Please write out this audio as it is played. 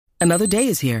Another day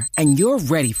is here, and you're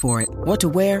ready for it. What to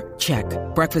wear? Check.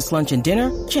 Breakfast, lunch, and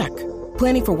dinner? Check.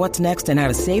 Planning for what's next and how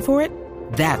to save for it?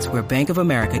 That's where Bank of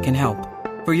America can help.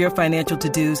 For your financial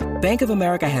to-dos, Bank of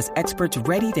America has experts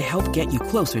ready to help get you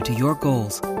closer to your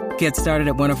goals. Get started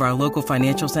at one of our local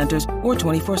financial centers or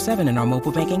 24/7 in our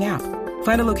mobile banking app.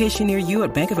 Find a location near you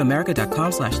at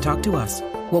bankofamerica.com/talktous.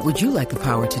 What would you like the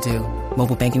power to do?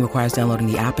 Mobile banking requires downloading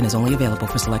the app and is only available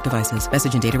for select devices.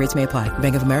 Message and data rates may apply.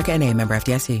 Bank of America N.A., member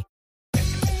FDIC.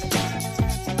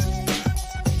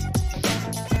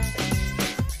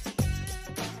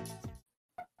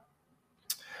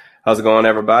 How's it going,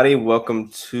 everybody? Welcome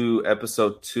to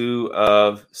episode 2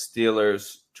 of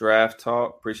Steelers Draft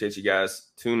Talk. Appreciate you guys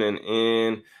tuning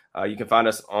in. You can find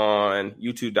us on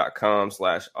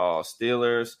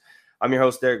youtube.com/allsteelers. I'm your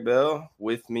host, Derek Bell.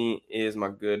 With me is my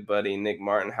good buddy, Nick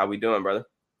Martin. How we doing, brother?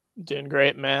 Doing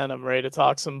great, man. I'm ready to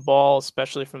talk some ball,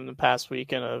 especially from the past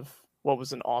weekend of what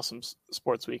was an awesome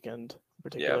sports weekend in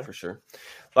particular. Yeah, for sure.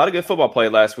 A lot of good football play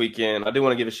last weekend. I do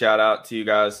want to give a shout out to you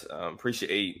guys.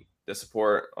 Appreciate the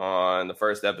support on the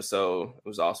first episode. It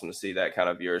was awesome to see that kind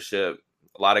of viewership.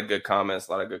 A lot of good comments,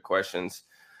 a lot of good questions,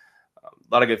 a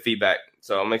lot of good feedback.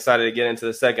 So I'm excited to get into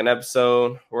the second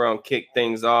episode. We're going to kick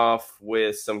things off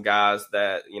with some guys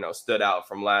that, stood out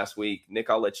from last week.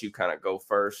 Nick, I'll let you kind of go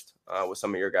first with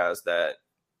some of your guys that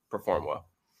performed well.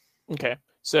 Okay.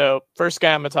 So first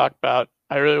guy I'm going to talk about,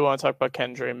 I really want to talk about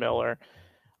Kendre Miller.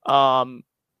 I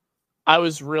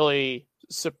was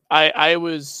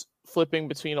flipping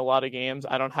between a lot of games.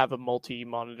 I don't have a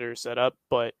multi-monitor setup,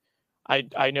 but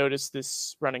I noticed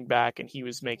this running back and he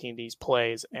was making these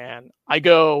plays, and I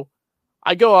go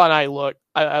on, I look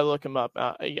him up.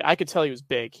 I could tell he was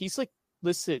big. He's like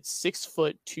listed at 6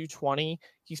 foot 220.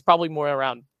 He's probably more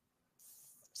around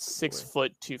 6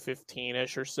 foot 215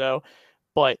 ish or so,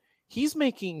 but he's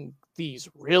making these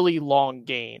really long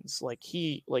gains.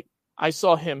 I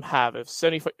saw him have a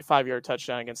 75-yard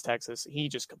touchdown against Texas. He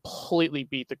just completely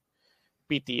beat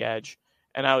the edge,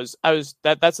 and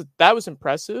that was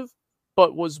impressive.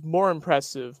 But was more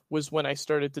impressive was when I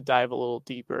started to dive a little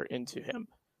deeper into him.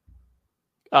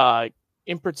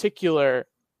 In particular,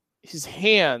 his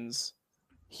hands.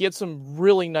 He had some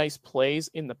really nice plays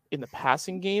in the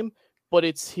passing game, but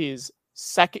it's his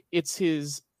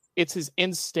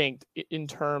instinct in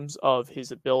terms of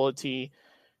his ability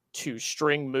to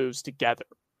string moves together.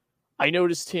 I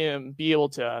noticed him be able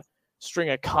to string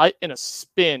a cut and a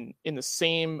spin in the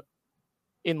same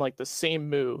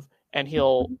move, and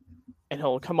he'll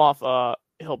come off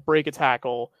he'll break a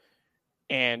tackle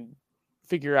and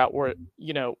figure out where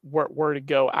to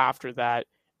go after that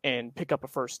and pick up a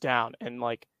first down. And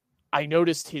I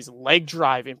noticed his leg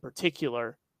drive in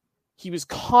particular, he was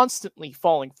constantly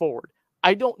falling forward.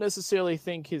 I don't necessarily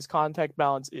think his contact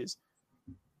balance is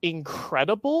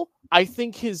incredible. I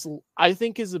think his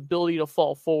ability to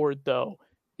fall forward though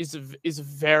is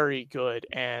very good,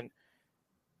 and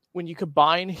when you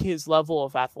combine his level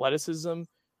of athleticism,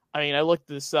 I looked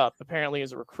this up. Apparently,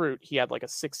 as a recruit, he had like a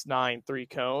 6'9"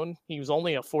 3-cone. He was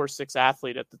only a 4'6"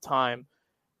 athlete at the time,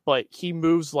 but he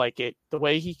moves like it. The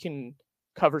way he can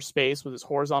cover space with his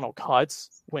horizontal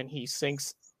cuts when he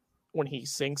sinks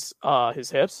his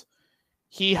hips,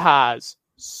 he has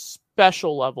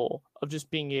special level of just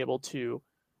being able to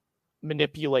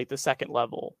manipulate the second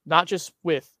level, not just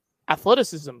with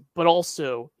athleticism, but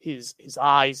also his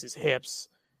eyes, his hips.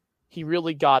 He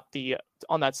really got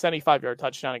on that 75-yard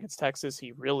touchdown against Texas.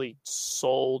 He really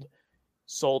sold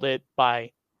it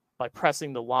by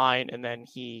pressing the line, and then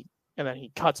he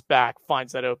cuts back,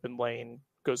 finds that open lane,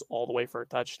 goes all the way for a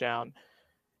touchdown.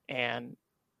 And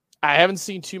I haven't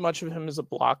seen too much of him as a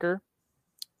blocker,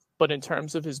 but in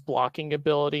terms of his blocking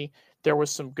ability, there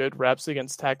was some good reps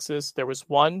against Texas. There was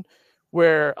one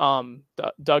where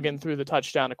Duggan threw the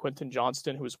touchdown to Quentin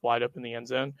Johnston, who was wide open in the end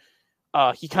zone.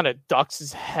 He kind of ducks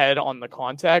his head on the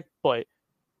contact, but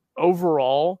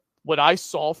overall, what I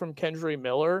saw from Kendre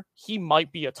Miller, he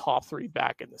might be a top 3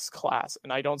 back in this class,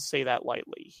 and I don't say that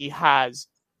lightly. He has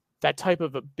that type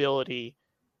of ability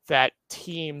that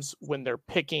teams, when they're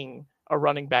picking a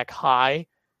running back high,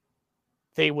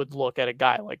 they would look at a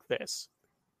guy like this,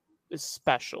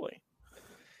 especially.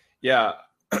 Yeah,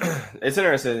 it's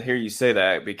interesting to hear you say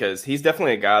that, because he's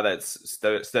definitely a guy that's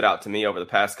stood out to me over the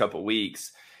past couple of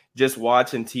weeks. Just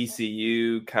watching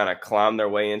TCU kind of climb their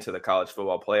way into the college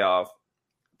football playoff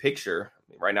picture.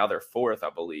 Right now they're 4th, I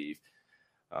believe.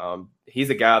 He's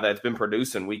a guy that's been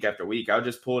producing week after week. I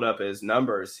just pulled up his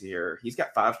numbers here. He's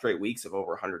got 5 straight weeks of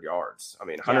over 100 yards.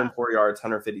 104 yards,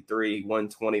 153,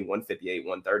 120, 158,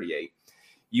 138.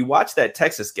 You watch that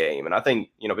Texas game, and I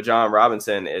think, Bijan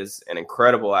Robinson is an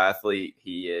incredible athlete.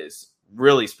 He is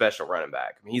really special running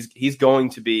back. I mean, he's going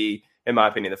to be, in my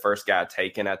opinion, the first guy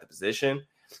taken at the position,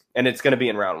 and it's going to be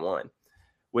in round 1,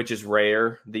 which is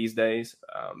rare these days.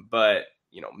 But,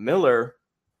 Miller,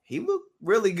 he looked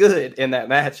really good in that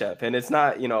matchup, and it's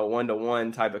not, a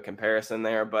 1-to-1 type of comparison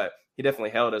there, but he definitely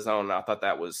held his own. And I thought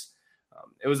that was,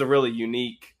 it was a really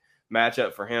unique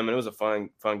matchup for him, and it was a fun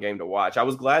game to watch. I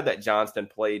was glad that Johnston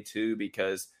played too,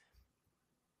 because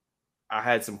I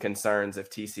had some concerns if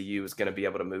TCU was going to be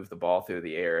able to move the ball through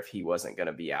the air if he wasn't going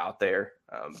to be out there.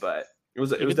 But it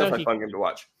was definitely a fun game to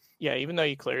watch. Yeah, even though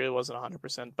he clearly wasn't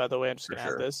 100%. By the way, I'm just going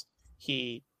to add this.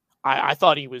 I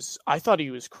thought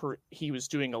he was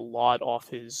doing a lot off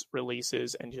his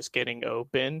releases and just getting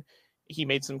open. He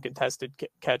made some contested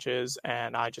catches,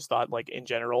 and I just thought, like, in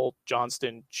general,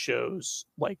 Johnston shows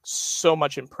like so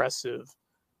much impressive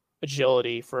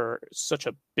agility for such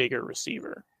a bigger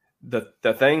receiver.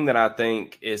 The thing that I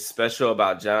think is special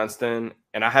about Johnston,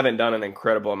 and I haven't done an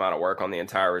incredible amount of work on the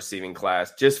entire receiving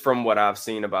class, just from what I've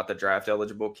seen about the draft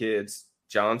eligible kids,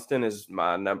 Johnston is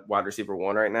my wide receiver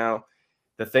 1 right now.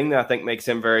 The thing that I think makes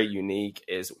him very unique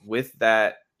is with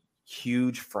that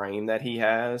huge frame that he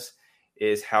has,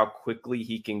 is how quickly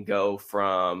he can go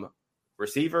from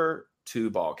receiver to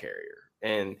ball carrier.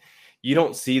 And you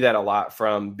don't see that a lot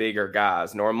from bigger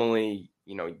guys. Normally,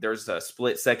 there's a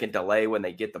split-second delay when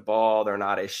they get the ball. They're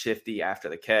not as shifty after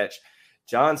the catch.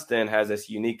 Johnston has this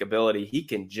unique ability. He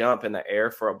can jump in the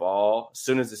air for a ball. As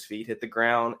soon as his feet hit the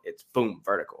ground, it's boom,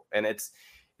 vertical. And it's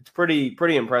pretty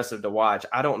impressive to watch.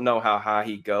 I don't know how high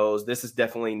he goes. This is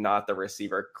definitely not the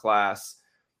receiver class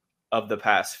of the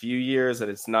past few years,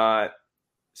 and it's not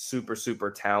super,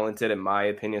 super talented, in my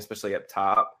opinion, especially up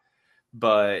top.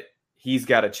 But he's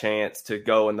got a chance to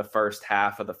go in the first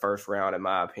half of the first round, in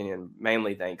my opinion,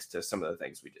 mainly thanks to some of the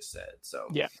things we just said. So,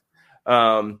 yeah.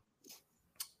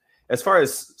 As far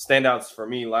as standouts for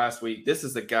me last week, this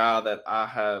is a guy that I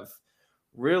have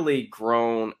really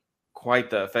grown quite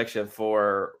the affection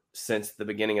for since the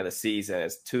beginning of the season.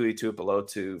 It's Tui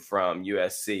Tuipulotu from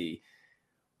USC.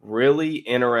 Really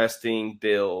interesting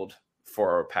build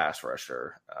for a pass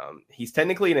rusher. He's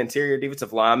technically an interior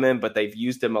defensive lineman, but they've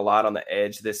used him a lot on the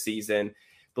edge this season.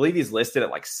 I believe he's listed at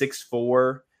like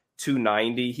 6'4",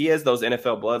 290. He has those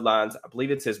NFL bloodlines. I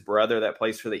believe it's his brother that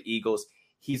plays for the Eagles.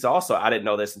 He's also, I didn't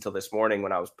know this until this morning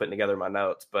when I was putting together my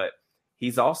notes, but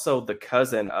he's also the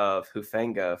cousin of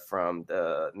Hufanga from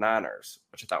the Niners,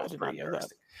 which I thought was pretty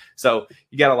interesting. So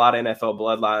you got a lot of NFL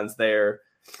bloodlines there.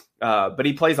 But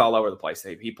he plays all over the place.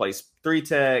 He plays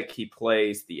 3-tech. He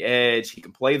plays the edge. He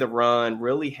can play the run,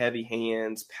 really heavy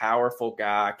hands, powerful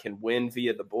guy, can win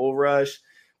via the bull rush.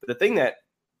 But the thing that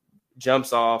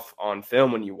jumps off on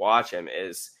film when you watch him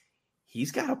is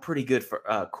he's got a pretty good,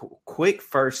 quick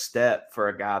first step for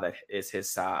a guy that is his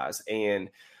size. And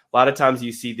a lot of times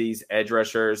you see these edge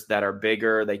rushers that are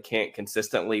bigger. They can't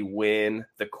consistently win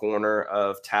the corner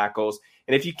of tackles.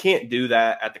 And if you can't do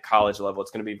that at the college level,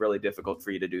 it's going to be really difficult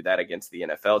for you to do that against the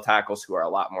NFL tackles who are a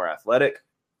lot more athletic.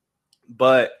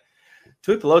 But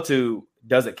Tuipulotu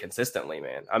does it consistently,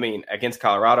 man. I mean, against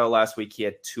Colorado last week, he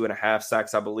had 2.5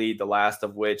 sacks, I believe, the last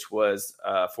of which was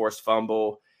a forced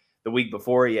fumble. The week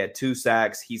before, he had 2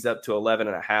 sacks. He's up to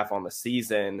 11.5 on the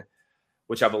season,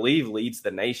 which I believe leads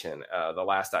the nation the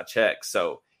last I checked.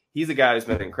 So he's a guy who's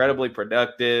been incredibly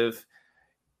productive.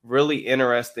 Really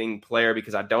interesting player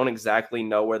because I don't exactly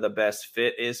know where the best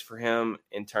fit is for him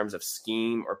in terms of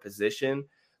scheme or position,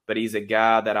 but he's a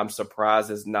guy that I'm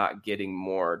surprised is not getting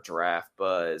more draft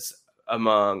buzz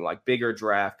among like bigger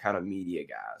draft kind of media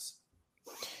guys.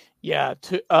 Yeah,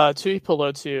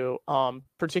 Tuipulotu,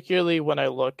 particularly when I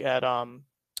look at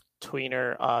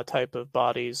tweener type of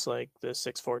bodies like the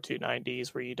 6'4",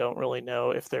 290s where you don't really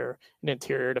know if they're an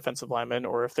interior defensive lineman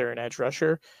or if they're an edge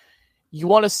rusher. You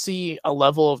want to see a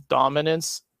level of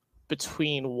dominance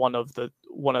between one of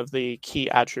the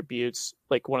key attributes,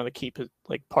 like one of the key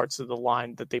like parts of the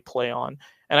line that they play on.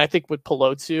 And I think with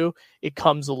Pelotu, it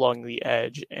comes along the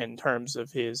edge in terms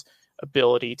of his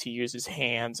ability to use his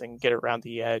hands and get around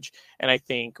the edge. And I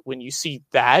think when you see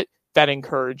that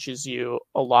encourages you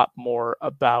a lot more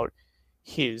about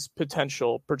his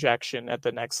potential projection at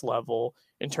the next level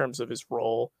in terms of his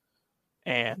role.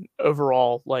 And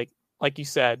overall, like you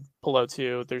said,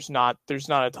 Pelotu, there's not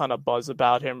a ton of buzz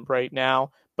about him right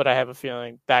now, but I have a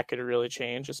feeling that could really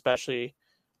change, especially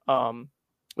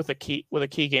with a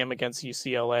key game against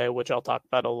UCLA, which I'll talk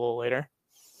about a little later.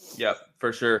 Yep,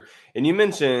 for sure. And you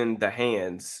mentioned the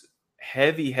hands,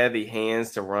 heavy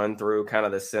hands to run through kind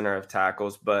of the center of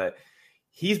tackles, but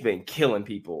he's been killing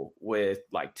people with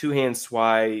like 2-hand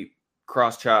swipe,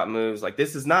 cross chop moves. Like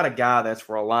this is not a guy that's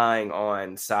relying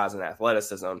on size and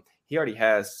athleticism. he already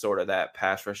has sort of that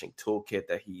pass rushing toolkit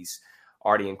that he's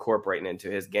already incorporating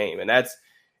into his game. And that's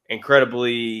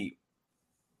incredibly,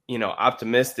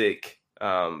 optimistic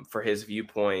for his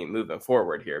viewpoint moving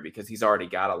forward here, because he's already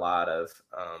got a lot of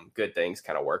good things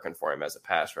kind of working for him as a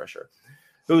pass rusher.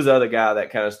 Who's the other guy that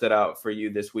kind of stood out for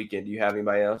you this weekend? Do you have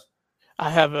anybody else? I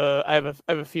have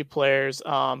a few players,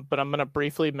 but I'm going to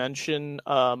briefly mention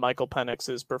Michael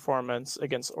Penix's performance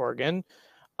against Oregon.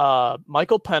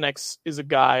 Michael Penix is a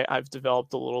guy I've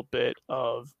developed a little bit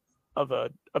of a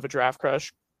draft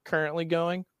crush currently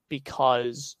going,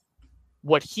 because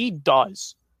what he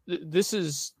does, this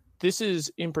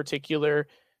is in particular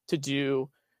to do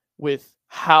with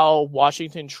how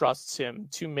Washington trusts him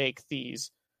to make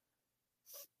these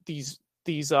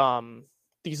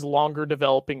longer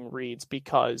developing reads,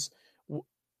 because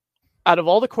out of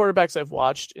all the quarterbacks I've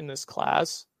watched in this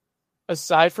class,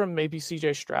 aside from maybe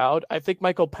CJ Stroud, I think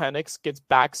Michael Penix gets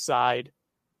backside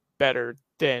better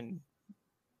than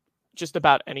just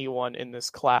about anyone in this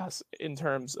class in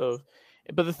terms of,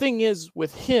 but the thing is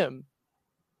with him,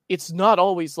 it's not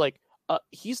always like,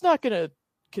 he's not going to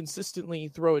consistently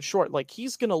throw it short. Like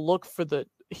he's going to look for the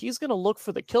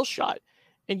kill shot.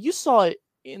 And you saw it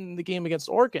in the game against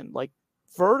Oregon, like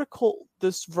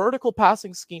this vertical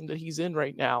passing scheme that he's in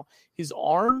right now, his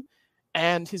arm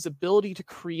and his ability to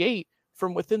create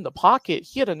from within the pocket.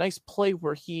 He had a nice play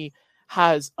where he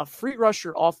has a free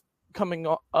rusher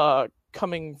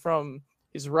coming from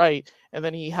his right, and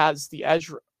then he has the edge.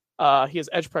 He has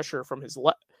edge pressure from his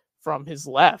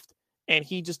left, and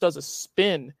he just does a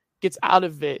spin, gets out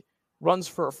of it, runs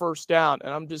for a first down.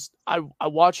 And I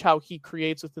watch how he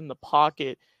creates within the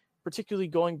pocket, particularly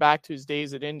going back to his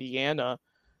days at Indiana.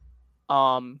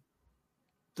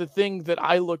 The thing that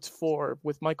I looked for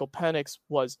with Michael Penix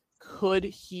was, could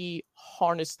he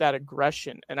harness that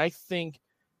aggression? And I think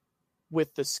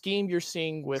with the scheme you're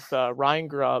seeing with Ryan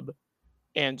Grubb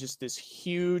and just this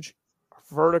huge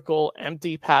vertical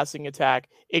empty passing attack,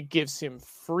 it gives him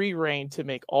free reign to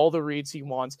make all the reads he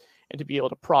wants and to be able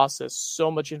to process so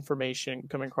much information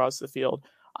coming across the field.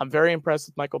 I'm very impressed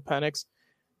with Michael Penix,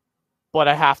 but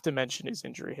I have to mention his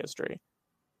injury history.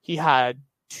 He had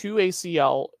 2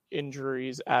 ACL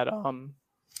injuries at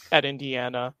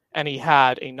Indiana, and he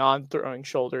had a non-throwing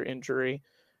shoulder injury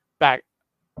back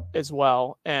as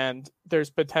well. And there's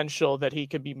potential that he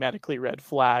could be medically red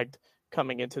flagged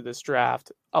coming into this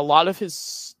draft. A lot of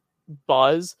his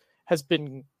buzz has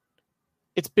been,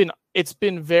 it's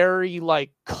been very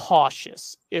like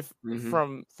cautious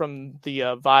from the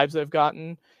vibes I've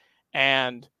gotten.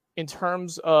 And in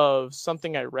terms of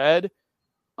something I read,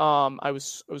 I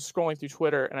was scrolling through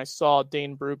Twitter and I saw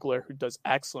Dane Brugler, who does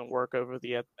excellent work over at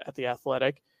the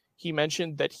Athletic. He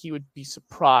mentioned that he would be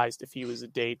surprised if he was a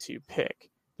day 2 pick.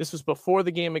 This was before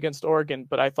the game against Oregon,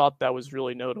 but I thought that was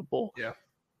really notable. Yeah.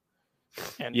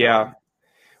 And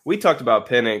we talked about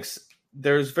Penix.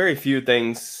 There's very few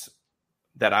things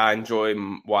that I enjoy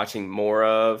watching more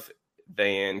of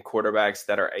than quarterbacks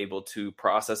that are able to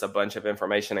process a bunch of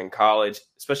information in college,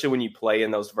 especially when you play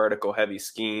in those vertical heavy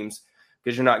schemes,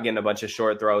 because you're not getting a bunch of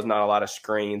short throws, not a lot of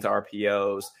screens,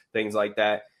 RPOs, things like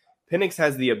that. Penix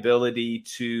has the ability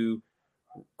to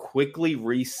quickly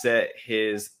reset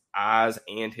his eyes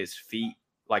and his feet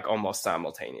like almost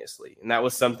simultaneously. And that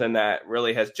was something that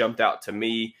really has jumped out to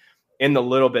me in the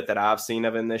little bit that I've seen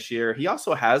of him this year. He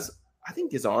also has, I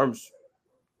think his arm's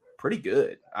pretty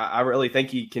good. I really think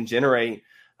he can generate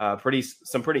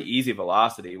some pretty easy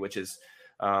velocity, which is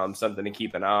something to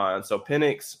keep an eye on. So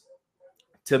Penix,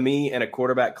 to me, in a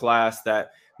quarterback class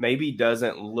that maybe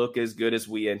doesn't look as good as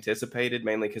we anticipated,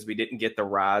 mainly because we didn't get the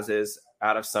rises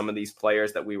out of some of these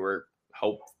players that we were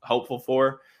hopeful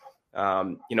for.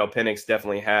 Penix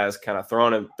definitely has kind of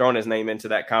thrown his name into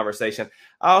that conversation.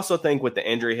 I also think with the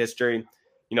injury history,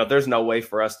 there's no way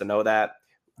for us to know that.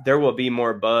 There will be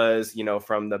more buzz,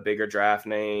 from the bigger draft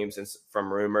names and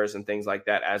from rumors and things like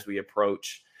that as we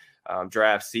approach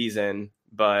draft season,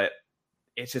 but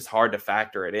it's just hard to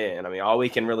factor it in. I mean, all we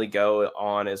can really go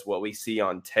on is what we see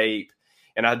on tape.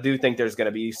 And I do think there's going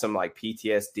to be some like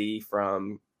PTSD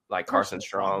from like Carson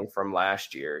Strong from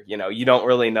last year. You don't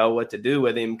really know what to do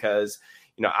with him because,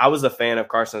 I was a fan of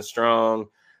Carson Strong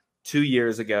 2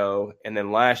 years ago. And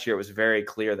then last year it was very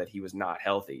clear that he was not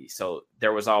healthy. So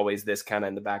there was always this kind of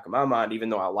in the back of my mind, even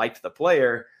though I liked the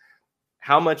player,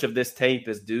 how much of this tape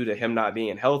is due to him not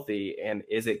being healthy? And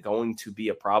is it going to be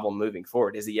a problem moving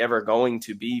forward? Is he ever going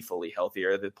to be fully healthy,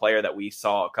 or the player that we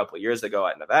saw a couple of years ago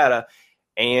at Nevada?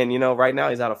 And, right now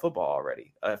he's out of football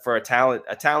already for a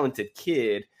talented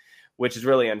kid, which is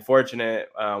really unfortunate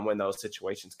when those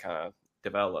situations kind of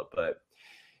develop. But,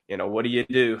 what do you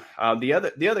do?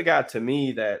 The other guy to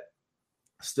me that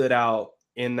stood out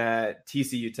in that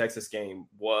TCU Texas game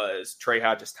was Trey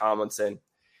Hodges Tomlinson,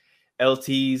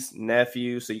 LT's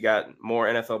nephew. So you got more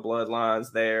NFL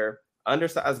bloodlines there.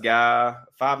 Undersized guy,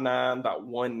 5'9", about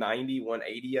 190,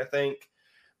 180, I think.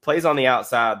 Plays on the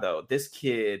outside, though. This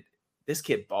kid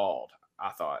balled,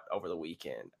 I thought, over the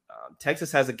weekend.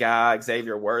 Texas has a guy,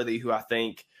 Xavier Worthy, who I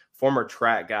think, former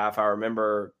track guy, if I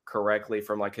remember correctly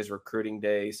from like his recruiting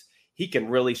days, he can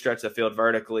really stretch the field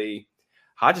vertically.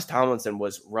 Hodges Tomlinson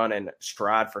was running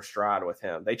stride for stride with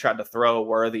him. They tried to throw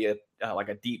Worthy like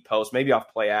a deep post, maybe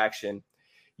off play action.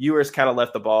 Ewers kind of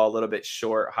left the ball a little bit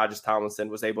short. Hodges Tomlinson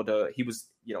was able to, he was,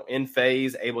 in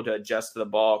phase, able to adjust to the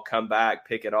ball, come back,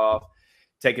 pick it off,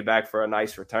 take it back for a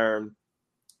nice return.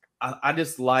 I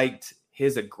just liked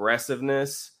his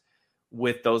aggressiveness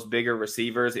with those bigger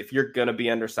receivers. If you're going to be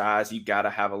undersized, you got to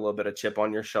have a little bit of chip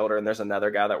on your shoulder. And there's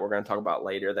another guy that we're going to talk about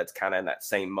later that's kind of in that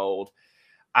same mold.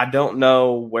 I don't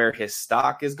know where his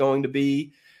stock is going to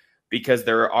be because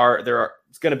there are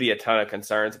it's going to be a ton of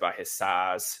concerns about his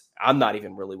size. I'm not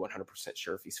even really 100%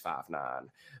 sure if he's 5'9",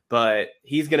 but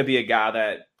he's going to be a guy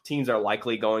that teams are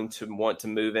likely going to want to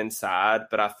move inside.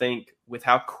 But I think with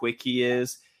how quick he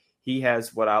is, he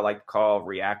has what I like to call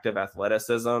reactive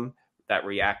athleticism, that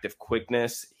reactive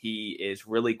quickness. He is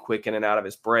really quick in and out of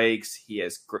his breaks. He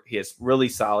has really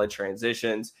solid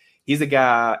transitions. He's a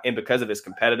guy, and because of his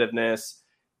competitiveness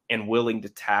and willing to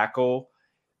tackle,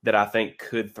 that I think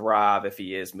could thrive if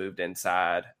he is moved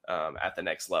inside at the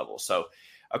next level. So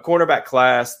a cornerback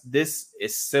class, this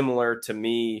is similar to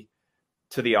me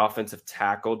to the offensive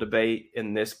tackle debate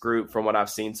in this group from what I've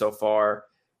seen so far.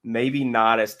 Maybe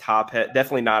not as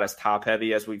definitely not as top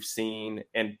heavy as we've seen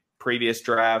in previous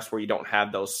drafts where you don't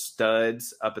have those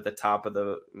studs up at the top of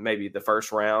maybe the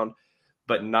first round,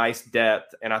 but nice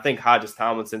depth. And I think Hodges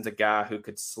Tomlinson's a guy who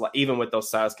could, even with those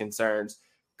size concerns,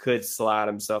 could slide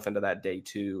himself into that day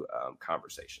two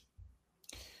conversation.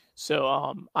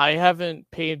 So I haven't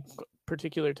paid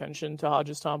particular attention to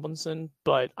Hodges Tomlinson,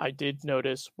 but I did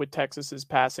notice with Texas's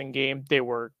passing game, they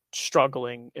were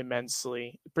struggling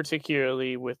immensely,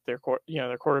 particularly with their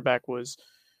quarterback was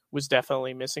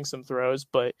definitely missing some throws,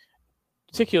 but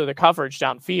particularly the coverage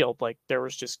downfield, like there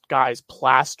was just guys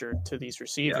plastered to these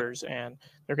receivers, and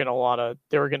they were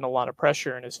getting a lot of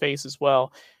pressure in his face as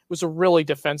well. It was a really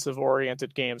defensive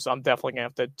oriented game, so I'm definitely gonna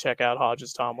have to check out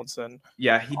Hodges Tomlinson.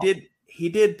 Yeah, he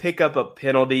did pick up a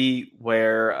penalty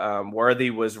where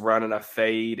Worthy was running a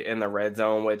fade in the red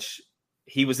zone, which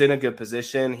he was in a good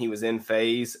position. He was in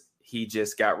phase. He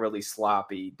just got really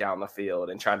sloppy down the field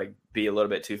and tried to be a little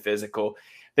bit too physical.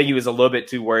 I think he was a little bit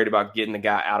too worried about getting the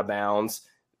guy out of bounds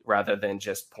rather than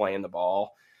just playing the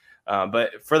ball.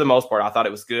 But for the most part, I thought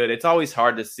it was good. It's always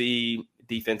hard to see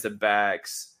defensive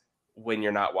backs when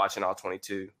you're not watching all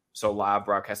 22. So live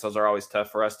broadcasts, those are always tough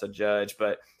for us to judge.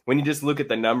 But when you just look at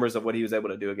the numbers of what he was able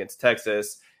to do against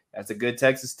Texas, that's a good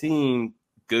Texas team,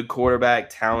 good quarterback,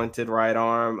 talented right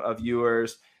arm of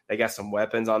Ewers. They got some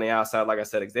weapons on the outside. Like I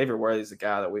said, Xavier Worthy is a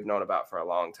guy that we've known about for a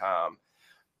long time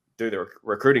through the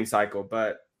recruiting cycle.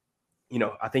 But,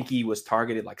 I think he was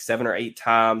targeted like 7 or 8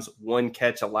 times, 1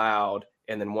 catch allowed,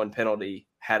 and then 1 penalty,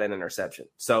 had an interception.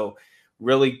 So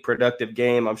really productive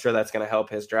game. I'm sure that's going to help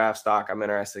his draft stock. I'm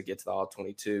interested to get to the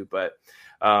all-22, but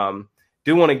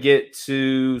do want to get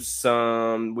to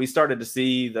we started to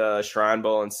see the Shrine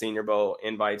Bowl and Senior Bowl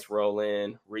invites roll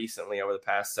in recently over the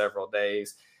past several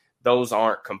days. Those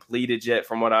aren't completed yet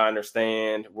from what I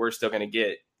understand. We're still going to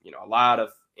get, a lot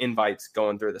of invites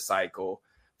going through the cycle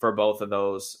for both of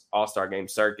those All-Star game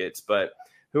circuits. But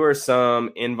who are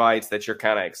some invites that you're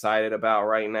kind of excited about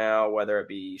right now, whether it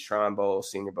be Shrine Bowl,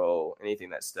 Senior Bowl,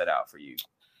 anything that stood out for you?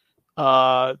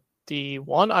 The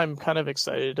one I'm kind of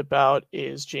excited about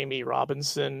is Jamie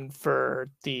Robinson for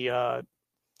the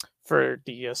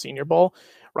Senior Bowl.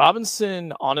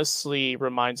 Robinson honestly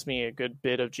reminds me a good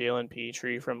bit of Jalen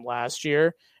Petrie from last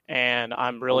year, and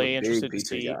I'm really interested to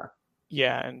see. Guy.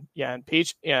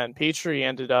 And Petrie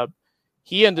ended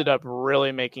up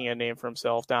really making a name for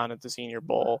himself down at the Senior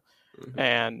Bowl. Mm-hmm.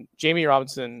 And Jamie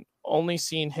Robinson, only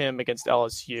seen him against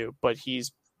LSU, but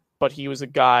he was a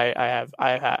guy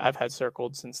I've had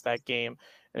circled since that game.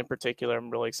 And in particular, I'm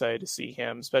really excited to see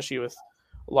him, especially with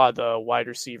a lot of the wide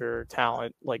receiver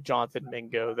talent like Jonathan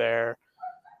Mingo there,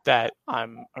 that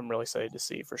I'm really excited to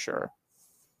see for sure.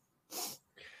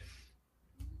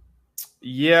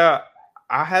 Yeah,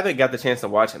 I haven't got the chance to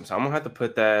watch him, so I'm going to have to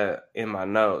put that in my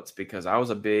notes because I was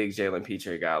a big Jalen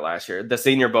Petrie guy last year. The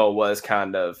Senior Bowl was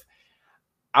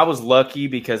I was lucky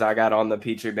because I got on the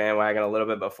Petrie bandwagon a little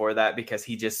bit before that because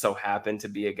he just so happened to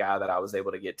be a guy that I was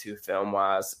able to get to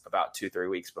film-wise about 2-3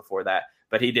 weeks before that.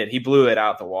 but he did. He blew it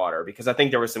out the water because I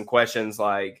think there were some questions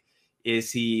like,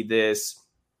 is he this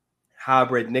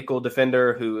hybrid nickel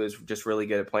defender who is just really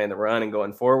good at playing the run and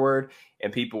going forward?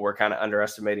 And people were kind of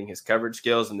underestimating his coverage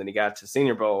skills. And then he got to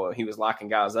Senior Bowl and he was locking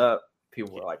guys up.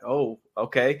 People were like, oh,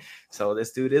 okay. So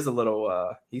this dude is a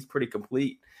little, he's pretty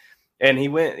complete. And he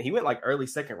went like early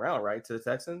second round, right, to the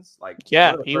Texans. Like,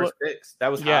 yeah, one of the first picks.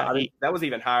 That was high. I mean, that was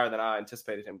even higher than I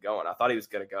anticipated him going. I thought he was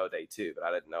going to go day 2, but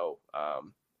I didn't know. I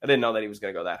didn't know that he was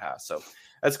going to go that high. So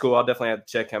that's cool. I'll definitely have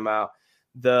to check him out.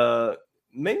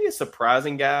 Maybe a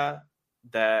surprising guy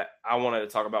that I wanted to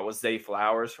talk about was Zay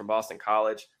Flowers from Boston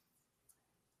College.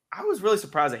 I was really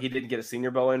surprised that he didn't get a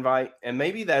Senior Bowl invite, and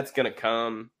maybe that's going to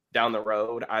come down the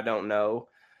road. I don't know.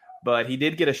 But he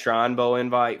did get a Shrine Bowl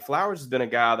invite. Flowers has been a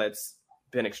guy that's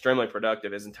been extremely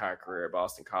productive his entire career at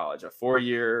Boston College. A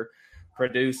 4-year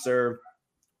producer,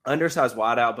 undersized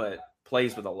wideout, but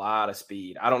plays with a lot of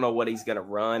speed. I don't know what he's going to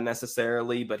run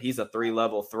necessarily, but he's a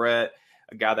 3-level threat,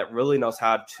 a guy that really knows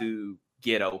how to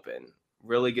get open,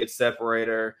 really good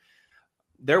separator.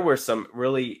 There were some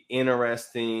really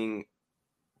interesting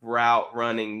route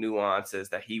running nuances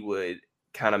that he would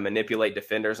kind of manipulate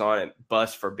defenders on and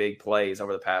bust for big plays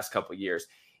over the past couple of years.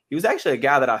 He was actually a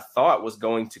guy that I thought was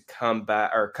going to come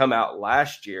out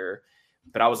last year,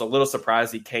 but I was a little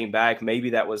surprised he came back.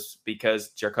 Maybe that was because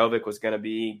Jerkovic was going to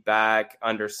be back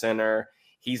under center.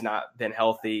 He's not been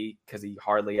healthy because he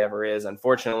hardly ever is.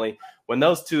 Unfortunately, when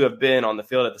those two have been on the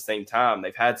field at the same time,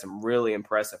 they've had some really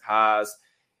impressive highs.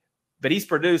 But he's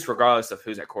produced regardless of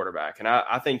who's at quarterback. And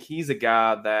I think he's a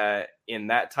guy that in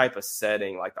that type of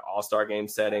setting, like the All-Star game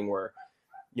setting where,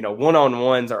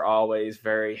 one-on-ones are always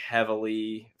very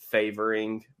heavily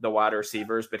favoring the wide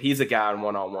receivers, but he's a guy in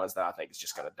one-on-ones that I think is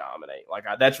just going to dominate.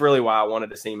 That's really why I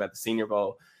wanted to see him at the Senior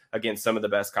Bowl against some of the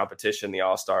best competition the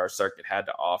All-Star circuit had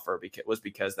to offer,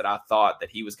 because that I thought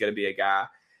that he was going to be a guy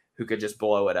who could just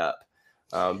blow it up.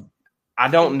 I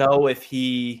don't know if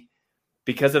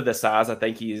because of the size, I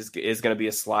think he is going to be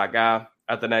a slot guy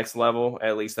at the next level.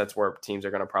 At least that's where teams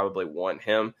are going to probably want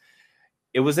him.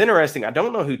 It was interesting. I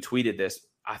don't know who tweeted this.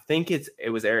 I think it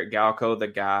was Eric Galco, the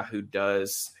guy who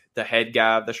does the head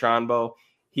guy of the Shrine Bowl.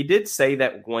 He did say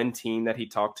that one team that he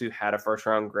talked to had a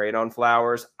first-round grade on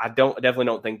Flowers. I definitely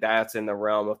don't think that's in the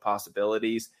realm of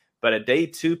possibilities. But a day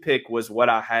 2 pick was what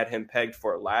I had him pegged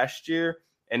for last year.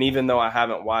 And even though I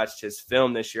haven't watched his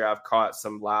film this year, I've caught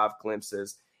some live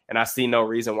glimpses. And I see no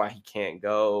reason why he can't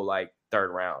go like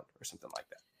 3rd round or something like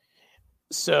that.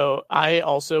 So I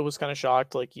also was kind of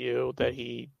shocked, like you, that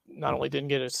he not only didn't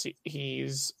get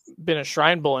he's been a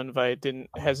Shrine Bowl invite,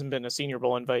 hasn't been a Senior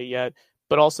Bowl invite yet,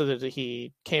 but also that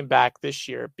he came back this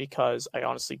year, because I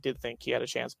honestly did think he had a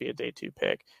chance to be a day 2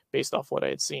 pick based off what I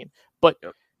had seen. But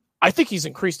yep. I think he's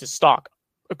increased his stock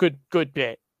a good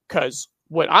bit, because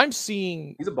what I'm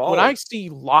seeing, what I see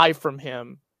live from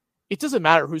him, it doesn't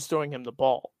matter who's throwing him the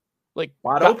ball. Like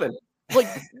wide open. Like,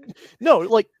 no,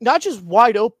 like not just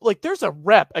wide open. Like there's a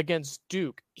rep against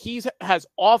Duke. He has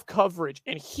off coverage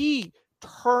and he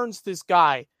turns this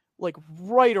guy like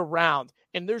right around,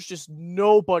 and there's just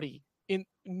nobody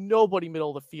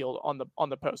middle of the field on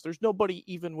the post. There's nobody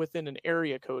even within an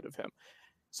area code of him.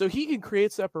 So he can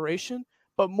create separation,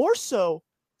 but more so,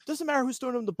 it doesn't matter who's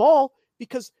throwing him the ball,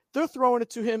 because they're throwing it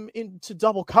to him into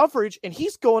double coverage and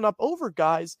he's going up over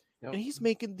guys. Yep. And he's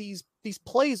making these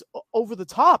plays over the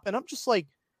top. And I'm just like,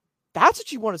 that's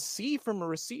what you want to see from a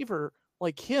receiver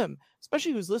like him,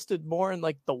 especially who's listed more in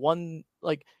like the one,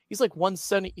 like he's like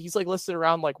 170, he's like listed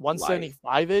around like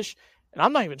 175-ish. And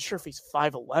I'm not even sure if he's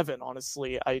 5'11",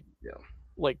 honestly.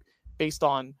 Like based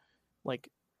on like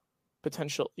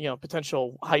potential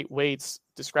height weights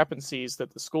discrepancies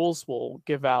that the schools will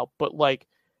give out. But like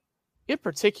in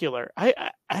particular,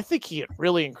 I think he had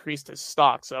really increased his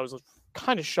stock. So I was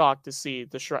kind of shocked to see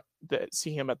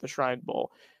see him at the Shrine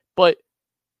Bowl. But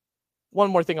one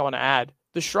more thing I want to add,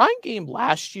 the Shrine game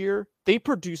last year, they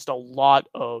produced a lot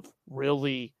of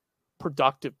really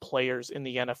productive players in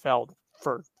the NFL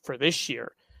for this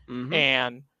year. Mm-hmm.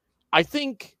 And I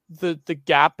think the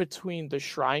gap between the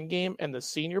Shrine game and the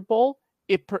Senior Bowl,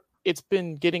 it's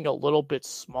been getting a little bit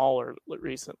smaller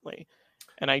recently.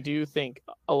 And I do think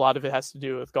a lot of it has to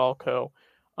do with Galco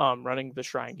running the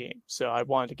Shrine game. So I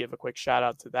wanted to give a quick shout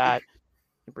out to that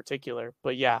in particular.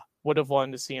 But yeah, would have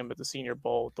wanted to see him at the Senior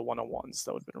Bowl with the one-on-ones.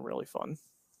 That would have been really fun.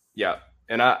 Yeah.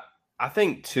 And I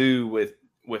think too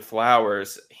with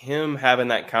Flowers, him having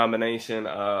that combination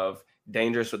of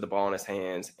dangerous with the ball in his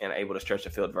hands and able to stretch the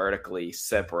field vertically,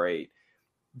 separate,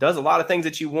 does a lot of things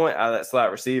that you want out of that slot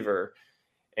receiver.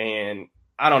 And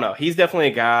I don't know. He's definitely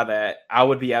a guy that I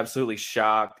would be absolutely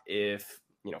shocked if,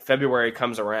 February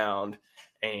comes around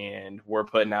and we're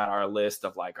putting out our list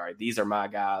of like, all right, these are my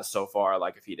guys so far.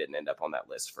 Like if he didn't end up on that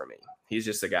list for me, he's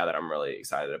just a guy that I'm really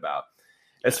excited about.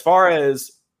 As far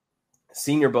as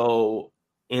Senior Bowl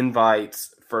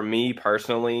invites for me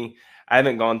personally, I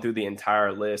haven't gone through the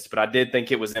entire list, but I did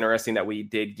think it was interesting that we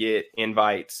did get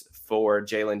invites for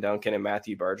Jalen Duncan and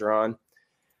Matthew Bergeron.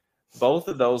 Both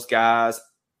of those guys,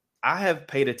 I have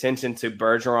paid attention to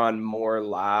Bergeron more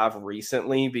live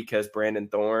recently because Brandon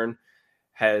Thorne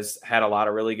has had a lot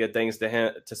of really good things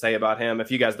to say about him.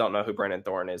 If you guys don't know who Brandon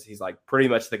Thorne is, he's like pretty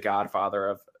much the godfather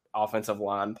of offensive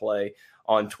line play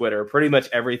on Twitter. Pretty much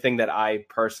everything that I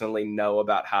personally know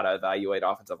about how to evaluate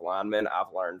offensive linemen,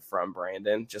 I've learned from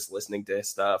Brandon, just listening to his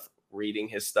stuff, reading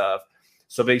his stuff.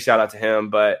 So big shout out to him.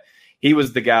 But he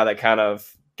was the guy that kind of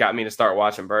got me to start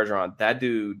watching Bergeron. That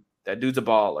dude's a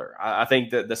baller. I think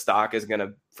that the stock is going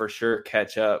to for sure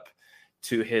catch up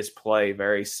to his play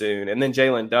very soon. And then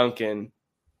Jalen Duncan,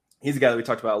 he's a guy that we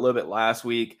talked about a little bit last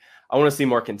week. I want to see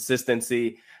more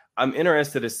consistency. I'm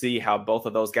interested to see how both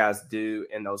of those guys do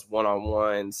in those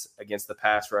one-on-ones against the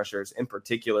pass rushers in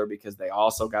particular, because they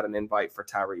also got an invite for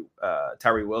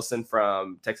Tyree Wilson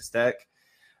from Texas Tech.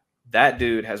 That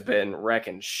dude has been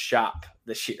wrecking shop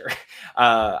this year.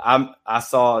 I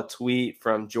saw a tweet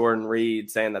from Jordan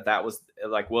Reed saying that was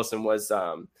like Wilson was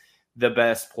the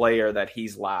best player that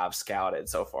he's live scouted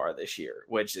so far this year,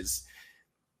 which is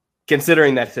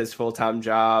considering that's his full-time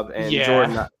job. And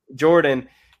yeah. Jordan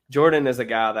is a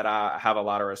guy that I have a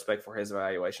lot of respect for his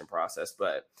evaluation process.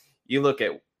 But you look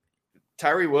at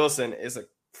Tyree Wilson is a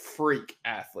freak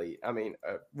athlete. I mean,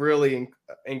 a really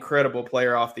incredible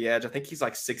player off the edge. I think he's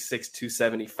like 6'6",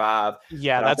 275.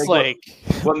 Yeah, that's like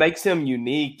what makes him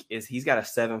unique is he's got a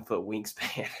 7-foot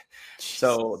wingspan.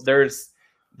 So there's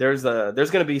going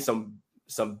to be some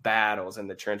battles in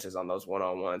the trenches on those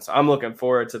one-on-ones. So I'm looking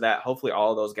forward to that. Hopefully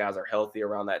all of those guys are healthy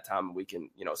around that time and we can,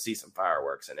 see some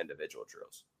fireworks and individual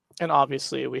drills. And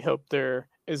obviously we hope there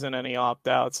isn't any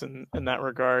opt-outs in that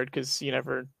regard, because you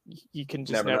can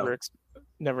just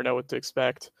never know what to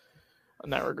expect in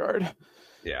that regard.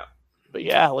 Yeah. But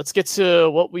yeah, let's get to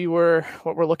what we're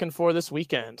looking for this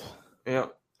weekend. Yeah.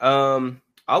 I'll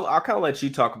kind of let you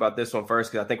talk about this one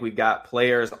first, because I think we've got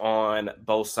players on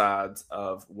both sides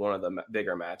of one of the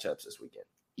bigger matchups this weekend.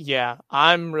 Yeah,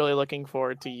 I'm really looking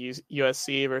forward to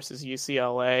USC versus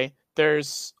UCLA.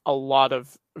 There's a lot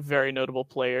of very notable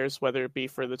players, whether it be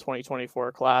for the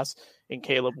 2024 class and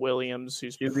Caleb Williams,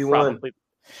 who's probably,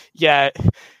 yeah,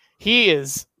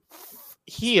 he's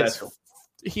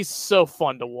so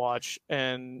fun to watch,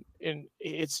 and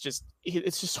it's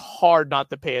just hard not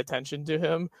to pay attention to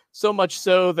him. So much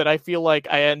so that I feel like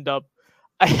I end up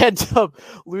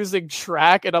losing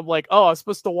track, and I'm like, oh, I'm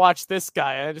supposed to watch this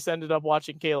guy, and I just ended up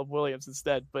watching Caleb Williams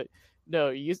instead. But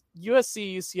no,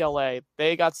 USC, UCLA,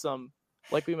 they got some,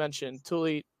 like we mentioned,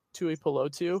 Tui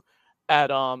Pelotu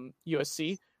at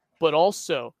USC, but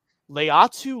also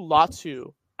Leatu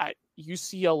Latu at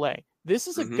UCLA. This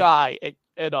is a guy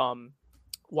at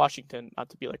Washington, not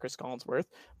to be like Chris Collinsworth,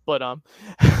 but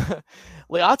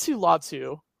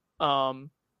Leatu Latu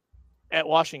at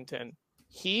Washington.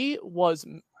 He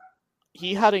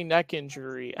had a neck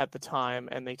injury at the time,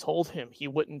 and they told him he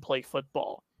wouldn't play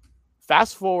football.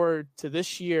 Fast forward to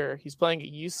this year, he's playing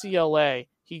at UCLA.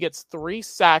 He gets 3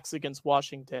 sacks against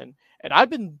Washington, and I've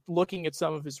been looking at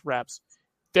some of his reps.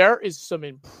 There is some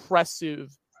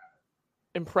impressive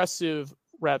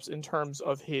reps in terms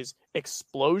of his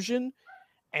explosion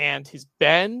and his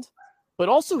bend, but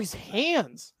also his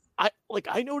hands. I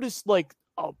noticed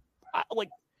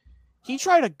he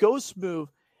tried a ghost move,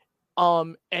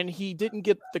 and he didn't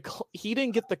get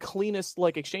the cleanest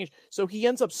exchange. So he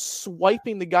ends up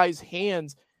swiping the guy's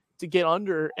hands to get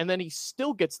under, and then he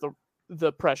still gets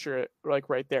the pressure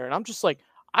right there. And I'm just like,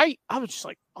 I was just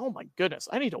like, oh my goodness,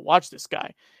 I need to watch this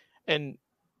guy. And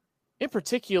in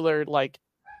particular,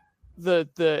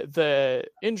 the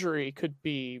injury could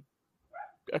be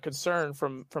a concern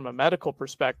from a medical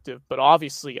perspective, but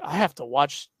obviously I have to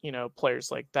watch,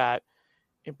 players like that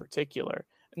in particular.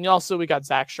 And also we got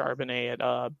Zach Charbonnet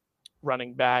at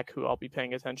running back, who I'll be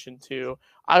paying attention to.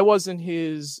 I wasn't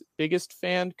his biggest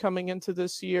fan coming into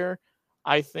this year.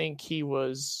 I think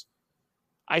he's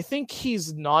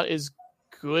not as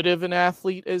good of an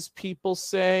athlete as people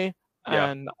say. Yeah.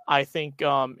 And I think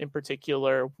in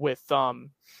particular with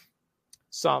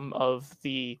some of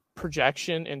the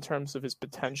projection in terms of his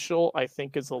potential, I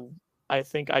think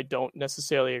I don't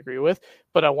necessarily agree with,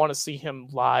 but I want to see him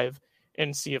live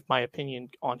and see if my opinion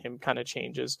on him kind of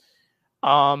changes.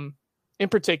 In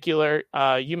particular,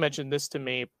 you mentioned this to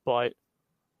me, but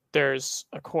There's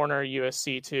a corner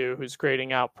USC too who's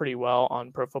grading out pretty well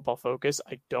on Pro Football Focus.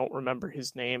 I don't remember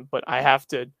his name, but I have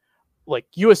to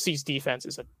USC's defense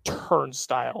is a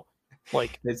turnstile.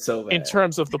 It's so bad in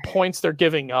terms of the points they're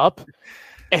giving up,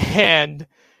 and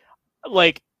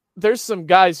there's some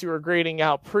guys who are grading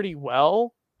out pretty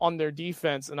well on their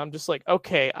defense, and I'm just like,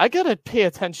 okay, I gotta pay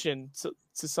attention to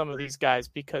some of these guys,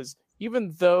 because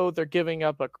even though they're giving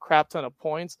up a crap ton of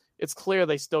points, it's clear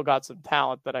they still got some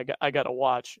talent that I got to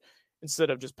watch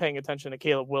instead of just paying attention to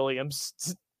Caleb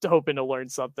Williams hoping to learn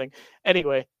something.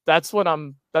 Anyway, that's what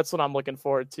I'm looking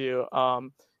forward to.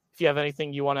 If you have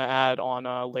anything you want to add on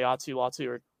Leatu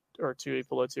Latu or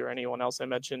Tuipulotu or anyone else I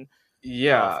mentioned,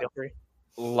 feel free.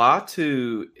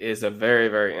 Latu is a very,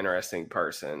 very interesting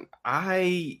person.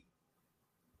 I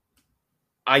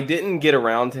didn't get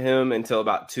around to him until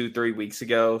about 2-3 weeks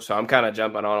ago, so I'm kind of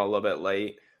jumping on a little bit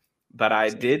late. But I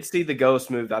did see the ghost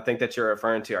move I think that you're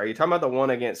referring to. Are you talking about the one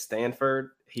against Stanford?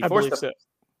 I believe so.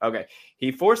 Okay.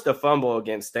 He forced a fumble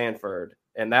against Stanford,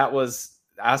 and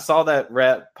I saw that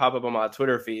rep pop up on my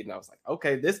Twitter feed, and I was like,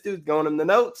 okay, this dude's going in the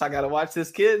notes. I got to watch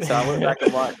this kid. So I went back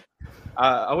and watched.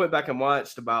 I went back and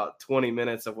watched about 20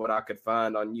 minutes of what I could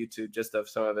find on YouTube, just of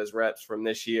some of his reps from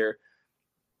this year.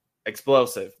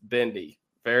 Explosive, bendy.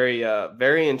 Very,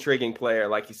 very intriguing player.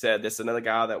 Like you said, this is another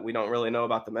guy that we don't really know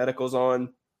about the medicals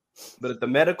on. But if the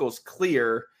medical's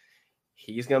clear,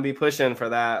 he's going to be pushing for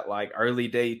that early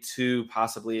day 2,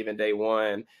 possibly even day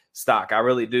 1 stock. I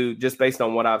really do, just based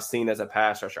on what I've seen as a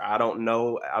pass rusher. I don't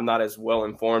know. I'm not as well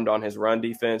informed on his run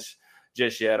defense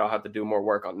just yet. I'll have to do more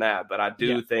work on that. But I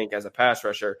do think as a pass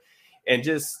rusher, and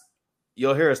just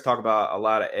you'll hear us talk about a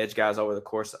lot of edge guys over the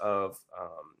course of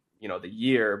the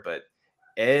year, but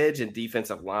edge and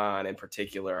defensive line in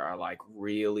particular are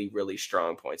really, really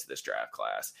strong points of this draft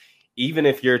class. Even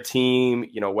if your team,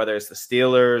 whether it's the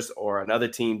Steelers or another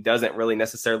team, doesn't really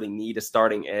necessarily need a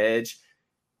starting edge,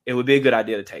 it would be a good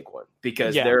idea to take one,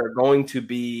 because there are going to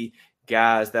be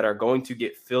guys that are going to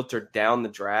get filtered down the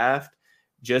draft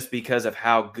just because of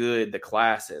how good the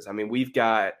class is. I mean, we've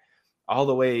got all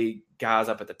the way guys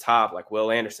up at the top like Will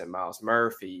Anderson, Miles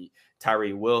Murphy,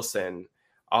 Tyree Wilson,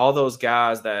 all those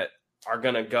guys that are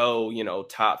going to go,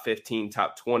 top 15,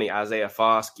 top 20, Isaiah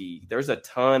Foskey. There's a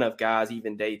ton of guys,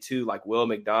 even day 2, like Will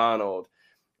McDonald,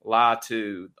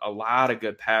 Latu, a lot of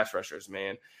good pass rushers,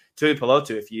 man.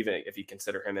 Tuipulotu, if you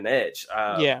consider him an edge.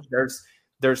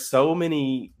 There's so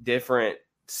many different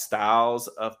styles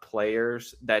of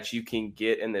players that you can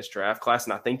get in this draft class.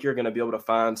 And I think you're going to be able to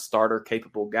find starter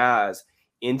capable guys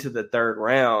into the 3rd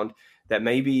round that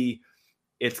maybe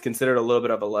it's considered a little bit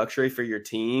of a luxury for your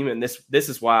team. And this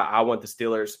is why I want the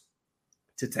Steelers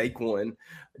to take one,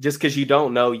 just because you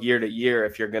don't know year to year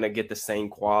if you're going to get the same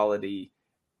quality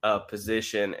of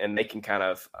position, and they can kind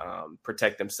of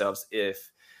protect themselves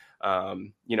if,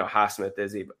 Highsmith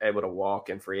is able to walk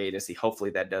in free agency.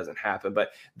 Hopefully that doesn't happen. But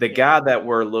the guy that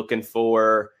we're looking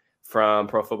for from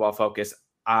Pro Football Focus,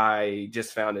 I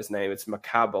just found his name. It's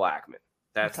Mekhi Blackman.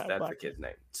 That's the kid's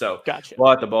name. So gotcha.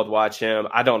 We'll have to both watch him.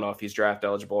 I don't know if he's draft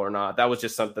eligible or not. That was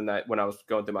just something that when I was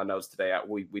going through my notes today,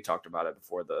 we talked about it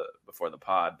before the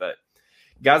pod. But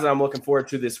guys that I'm looking forward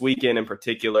to this weekend in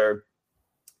particular,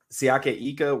 Siaki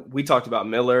Ika. We talked about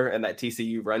Miller and that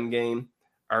TCU run game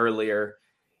earlier.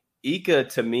 Ika,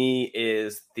 to me,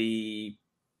 is the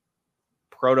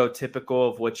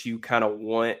prototypical of what you kind of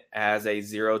want as a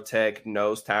zero tech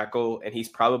nose tackle, and he's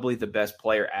probably the best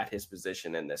player at his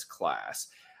position in this class.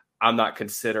 I'm not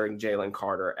considering Jalen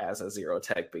Carter as a zero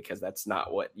tech because that's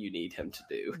not what you need him to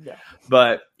do. Yeah.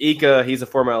 But Ika, he's a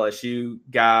former LSU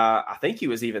guy. I think he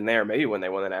was even there maybe when they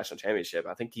won the national championship.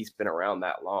 I think he's been around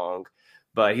that long.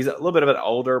 But he's a little bit of an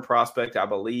older prospect, I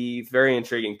believe. Very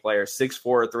intriguing player,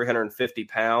 6'4", 350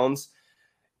 pounds.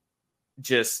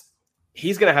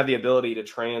 He's going to have the ability to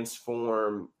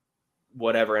transform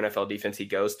whatever NFL defense he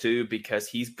goes to because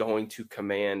he's going to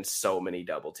command so many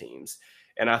double teams.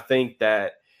 And I think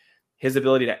that his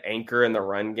ability to anchor in the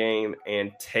run game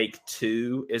and take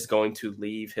 2 is going to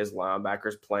leave his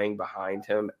linebackers playing behind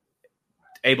him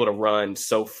able to run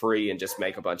so free and just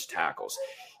make a bunch of tackles.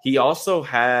 He also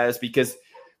has, because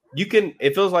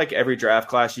it feels like every draft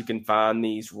class you can find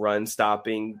these run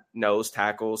stopping nose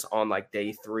tackles on like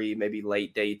day 3, maybe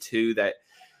late day 2 that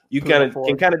you can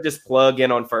kind of just plug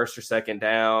in on first or second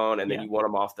down and then you want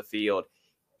them off the field.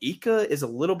 Ika is a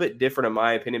little bit different in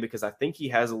my opinion because I think he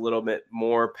has a little bit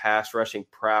more pass rushing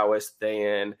prowess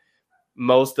than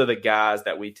most of the guys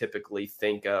that we typically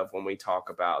think of when we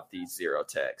talk about these zero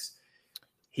techs.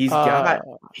 He's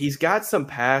got some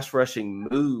pass rushing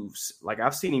moves. Like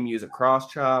I've seen him use a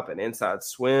cross chop, an inside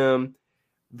swim,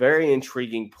 very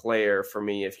intriguing player for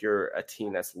me if you're a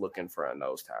team that's looking for a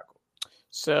nose tackle.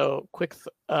 So quick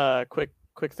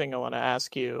thing I want to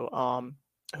ask you.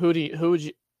 Who would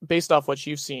you, based off what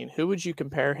you've seen, who would you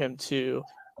compare him to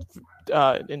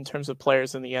in terms of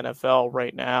players in the NFL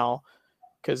right now?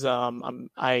 Because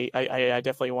I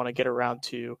definitely want to get around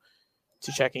to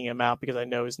checking him out because I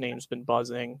know his name's been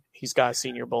buzzing. He's got a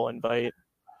Senior Bowl invite.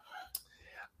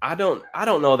 I don't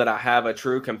know that I have a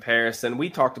true comparison. We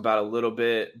talked about a little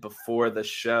bit before the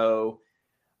show.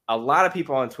 A lot of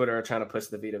people on Twitter are trying to push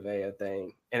the Vita Vea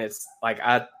thing. And it's like,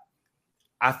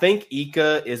 I think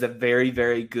Ika is a very,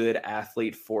 very good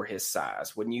athlete for his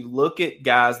size. When you look at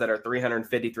guys that are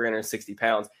 350, 360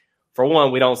 pounds, for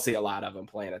one, we don't see a lot of them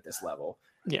playing at this level.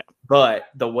 Yeah. But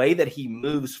the way that he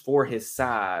moves for his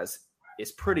size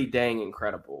is pretty dang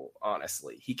incredible,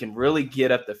 honestly. He can really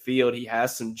get up the field. He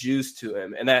has some juice to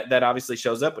him. And that obviously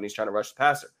shows up when he's trying to rush the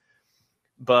passer.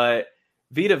 But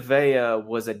Vita Vea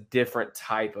was a different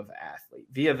type of athlete.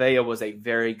 Vita Vea was a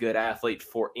very good athlete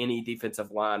for any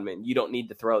defensive lineman. You don't need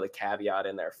to throw the caveat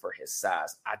in there for his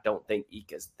size. I don't think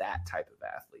Ika's that type of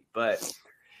athlete. But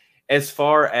as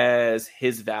far as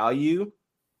his value,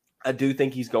 I do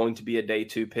think he's going to be a day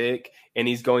 2 pick, and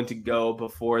he's going to go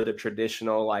before the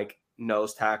traditional like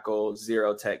nose tackle,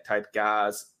 zero tech type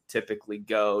guys typically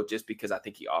go, just because I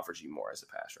think he offers you more as a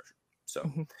pass rusher. So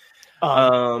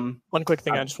one quick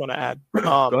thing I just want to add.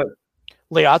 Go ahead.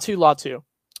 Latu.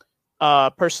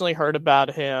 Personally heard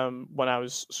about him when I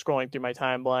was scrolling through my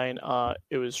timeline.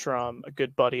 It was from a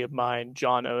good buddy of mine,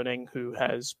 John Owning, who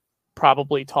has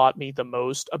probably taught me the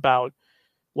most about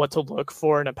what to look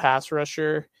for in a pass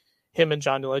rusher. Him and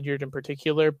John Ledyard in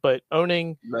particular, but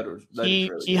Owning, he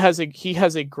has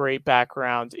a great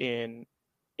background in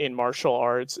martial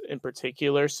arts in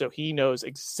particular, so he knows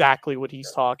exactly what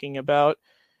he's talking about.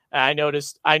 And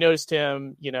I noticed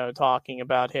him, talking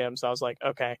about him, so I was like,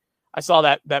 okay. I saw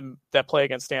that play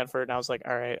against Stanford, and I was like,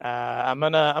 all right, I'm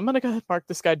gonna go mark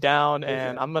this guy down,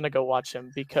 and I'm gonna go watch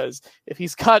him, because if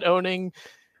he's got Owning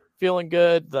feeling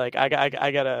good, like I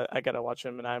gotta watch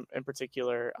him. And I'm in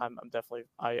particular,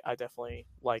 I definitely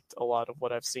liked a lot of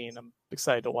what I've seen. I'm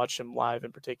excited to watch him live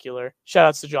in particular. Shout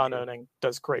outs to John Owning,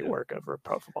 does great work over at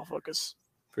Pro Football Focus.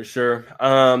 For sure.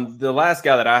 The last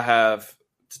guy that I have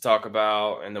to talk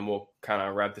about, and then we'll kind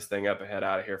of wrap this thing up and head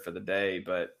out of here for the day,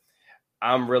 but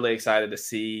I'm really excited to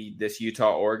see this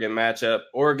Utah-Oregon matchup.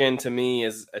 Oregon, to me,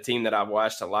 is a team that I've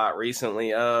watched a lot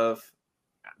recently of.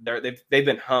 They've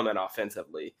been humming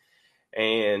offensively.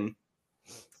 And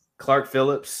Clark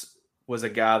Phillips was a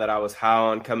guy that I was high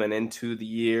on coming into the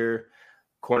year,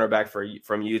 cornerback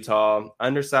from Utah.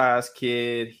 Undersized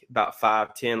kid, about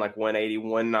 5'10", like 180,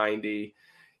 190.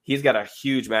 He's got a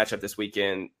huge matchup this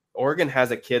weekend. Oregon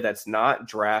has a kid that's not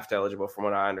draft eligible from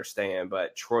what I understand,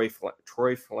 but Troy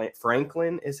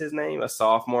Franklin is his name, a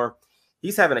sophomore.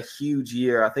 He's having a huge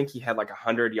year. I think he had like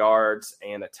 100 yards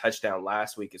and a touchdown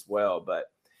last week as well, but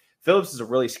Phillips is a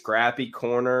really scrappy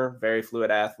corner, very fluid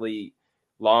athlete,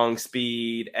 long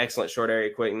speed, excellent short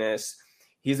area quickness.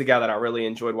 He's a guy that I really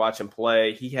enjoyed watching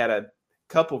play. He had a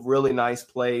couple of really nice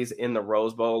plays in the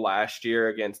Rose Bowl last year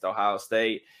against Ohio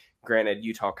State. Granted,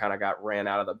 Utah kind of got ran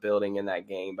out of the building in that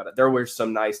game, but there were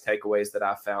some nice takeaways that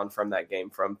I found from that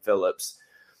game from Phillips.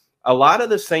 A lot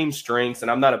of the same strengths, and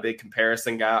I'm not a big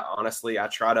comparison guy, honestly. I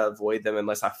try to avoid them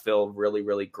unless I feel really,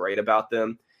 really great about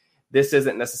them. This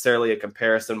isn't necessarily a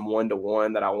comparison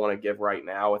one-to-one that I want to give right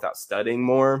now without studying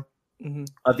more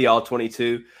of the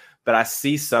All-22, but I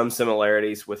see some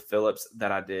similarities with Phillips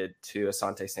that I did to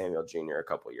Asante Samuel Jr. a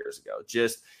couple years ago.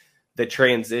 Just the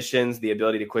transitions, the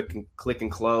ability to click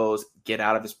and close, get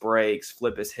out of his breaks,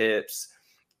 flip his hips,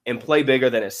 and play bigger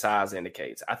than his size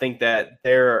indicates. I think that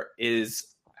there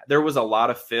was a lot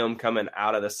of film coming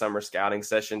out of the summer scouting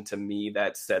session to me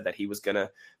that said that he was going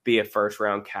to be a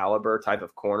first-round caliber type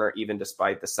of corner, even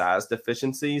despite the size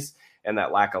deficiencies and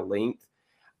that lack of length.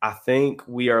 I think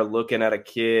we are looking at a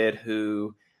kid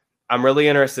who I'm really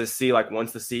interested to see, like,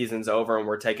 once the season's over and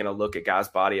we're taking a look at guys'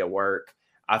 body of work.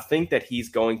 I think that he's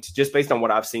going to, just based on what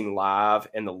I've seen live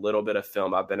and the little bit of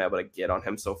film I've been able to get on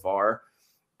him so far,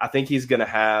 I think he's going to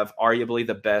have arguably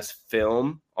the best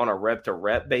film on a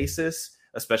rep-to-rep basis,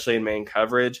 especially in man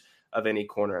coverage, of any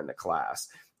corner in the class.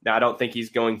 Now, I don't think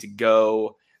he's going to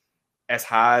go as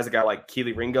high as a guy like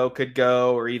Keely Ringo could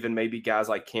go, or even maybe guys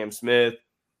like Cam Smith,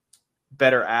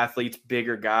 better athletes,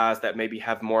 bigger guys that maybe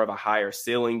have more of a higher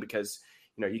ceiling, because,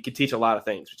 you can teach a lot of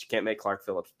things, but you can't make Clark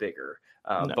Phillips bigger.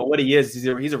 No. But what he is,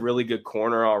 he's a really good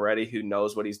corner already who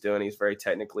knows what he's doing. He's very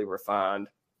technically refined.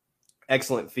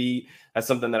 excellent feet. That's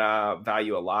something that I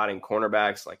value a lot in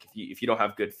cornerbacks. Like if you don't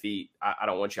have good feet, I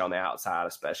don't want you on the outside,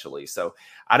 especially. So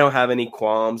I don't have any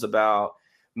qualms about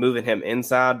moving him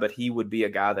inside, but he would be a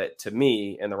guy that, to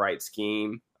me, in the right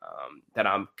scheme, that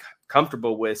I'm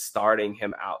comfortable with starting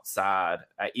him outside,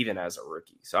 even as a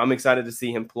rookie. So I'm excited to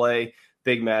see him play.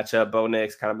 Big matchup. Bo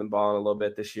Nix kind of been balling a little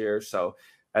bit this year, so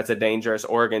that's a dangerous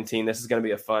Oregon team. This is going to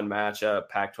be a fun matchup.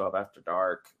 Pac-12 after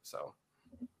dark. So.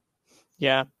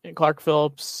 Yeah, and Clark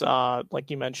Phillips, like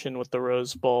you mentioned with the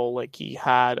Rose Bowl, like he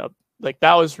had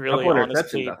that was really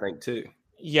honestly, I think too.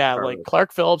 Yeah, like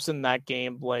Clark Phillips in that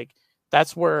game, like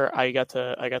that's where I got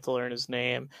to learn his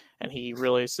name, and he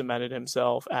really cemented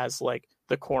himself as like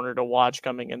the corner to watch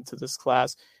coming into this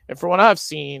class. And for what I've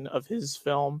seen of his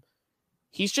film,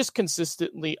 he's just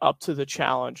consistently up to the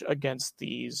challenge against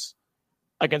these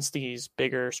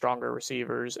bigger, stronger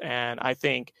receivers. And I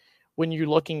think when you're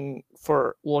looking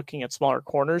at smaller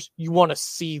corners, you want to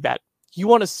see that. You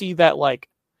want to see that, like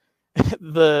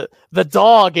the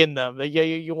dog in them.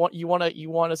 You want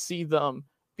to see them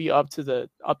be up to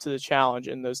the challenge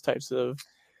in those types of.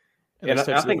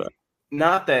 I think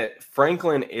not that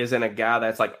Franklin isn't a guy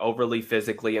that's like overly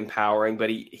physically empowering, but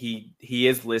he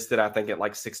is listed, I think, at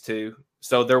like 6'2".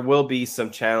 So there will be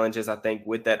some challenges, I think,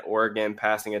 with that Oregon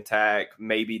passing attack,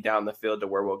 maybe down the field to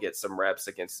where we'll get some reps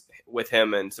with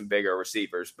him and some bigger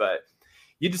receivers. But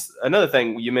another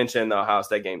thing you mentioned in the Ohio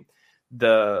State game,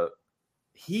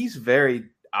 he's very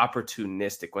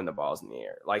opportunistic when the ball's in the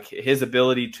air. Like his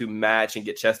ability to match and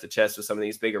get chest to chest with some of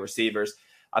these bigger receivers.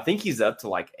 I think he's up to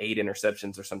like 8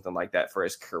 interceptions or something like that for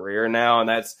his career now. And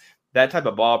that type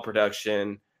of ball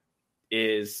production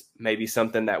is maybe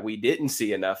something that we didn't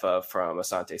see enough of from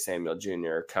Asante Samuel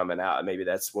Jr. coming out. And maybe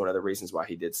that's one of the reasons why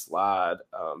he did slide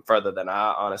further than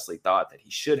I honestly thought that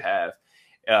he should have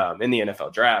in the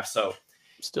NFL draft. So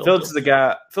Phillips is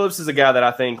a guy that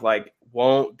I think like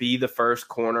won't be the first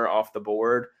corner off the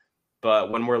board.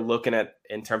 But when we're looking at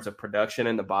in terms of production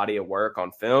and the body of work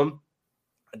on film,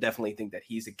 I definitely think that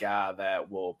he's a guy that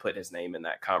will put his name in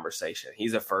that conversation.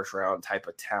 He's a first-round type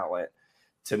of talent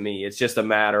to me. It's just a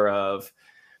matter of,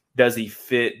 does he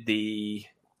fit the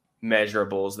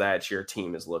measurables that your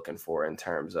team is looking for in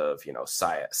terms of,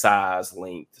 size,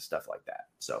 length, stuff like that.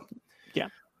 So, yeah.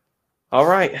 All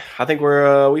right. I think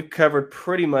we've covered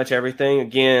pretty much everything.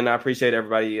 Again, I appreciate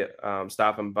everybody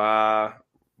stopping by,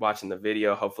 watching the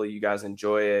video. Hopefully you guys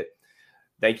enjoy it.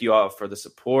 Thank you all for the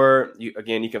support. You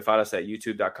can find us at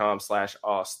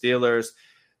youtube.com/allsteelers.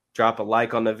 Drop a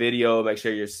like on the video. Make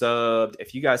sure you're subbed.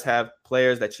 If you guys have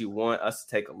players that you want us to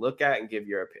take a look at and give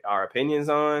our opinions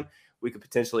on, we could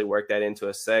potentially work that into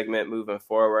a segment moving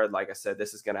forward. Like I said,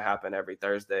 this is going to happen every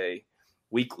Thursday,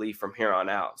 weekly from here on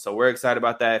out. So we're excited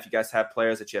about that. If you guys have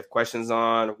players that you have questions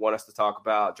on, want us to talk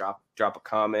about, drop a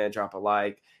comment, drop a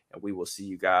like, and we will see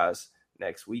you guys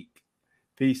next week.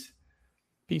 Peace.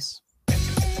 Peace.